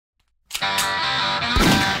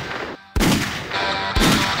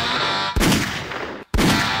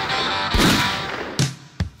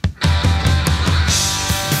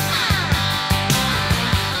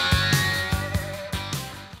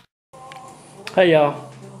Hey y'all,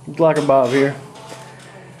 Blocker Bob here.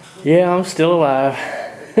 Yeah, I'm still alive.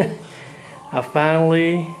 I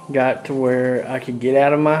finally got to where I could get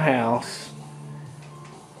out of my house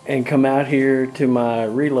and come out here to my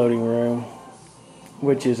reloading room,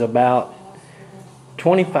 which is about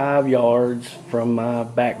 25 yards from my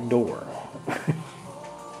back door.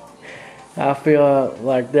 I feel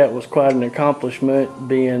like that was quite an accomplishment,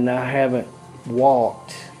 being I haven't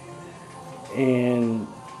walked in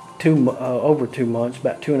over 2 months,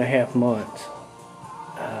 about 2.5 months.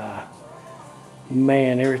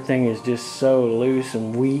 Man, everything is just so loose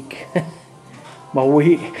and weak. my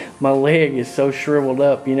leg is so shriveled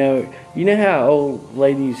up. You know how old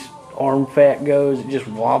ladies' arm fat goes? It just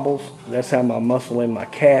wobbles. That's how my muscle in my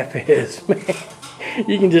calf is. Man,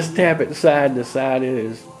 you can just tap it side to side. It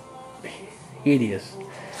is hideous.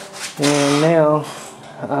 And now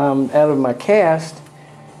I'm out of my cast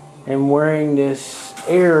and wearing this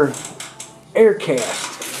air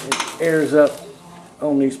cast. It airs up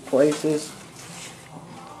on these places,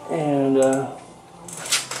 and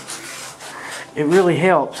it really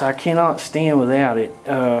helps. I cannot stand without it.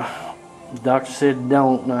 The doctor said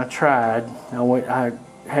don't, and I tried. I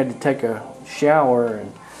had to take a shower,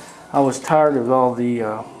 and I was tired of all the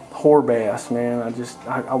whore baths, man.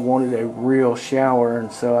 I wanted a real shower,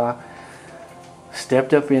 and so I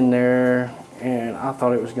stepped up in there, and I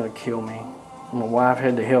thought it was going to kill me. My wife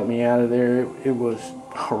had to help me out of there. It was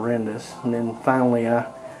horrendous. And then finally I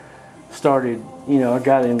started, I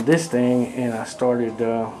got in this thing, and I started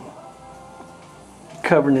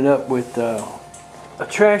covering it up with a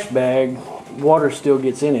trash bag. Water still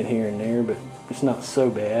gets in it here and there, but it's not so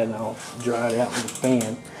bad, and I'll dry it out with a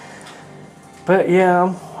fan. But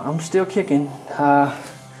yeah, I'm still kicking. Got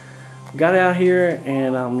out here,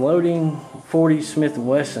 and I'm loading 40 Smith &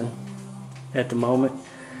 Wesson at the moment,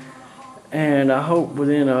 and I hope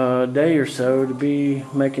within a day or so to be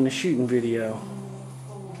making a shooting video.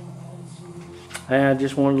 And I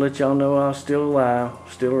just want to let y'all know I'm still alive,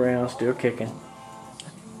 still around, still kicking.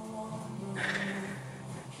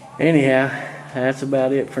 Anyhow, that's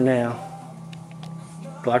about it for now.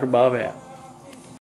 Blocker Bob out.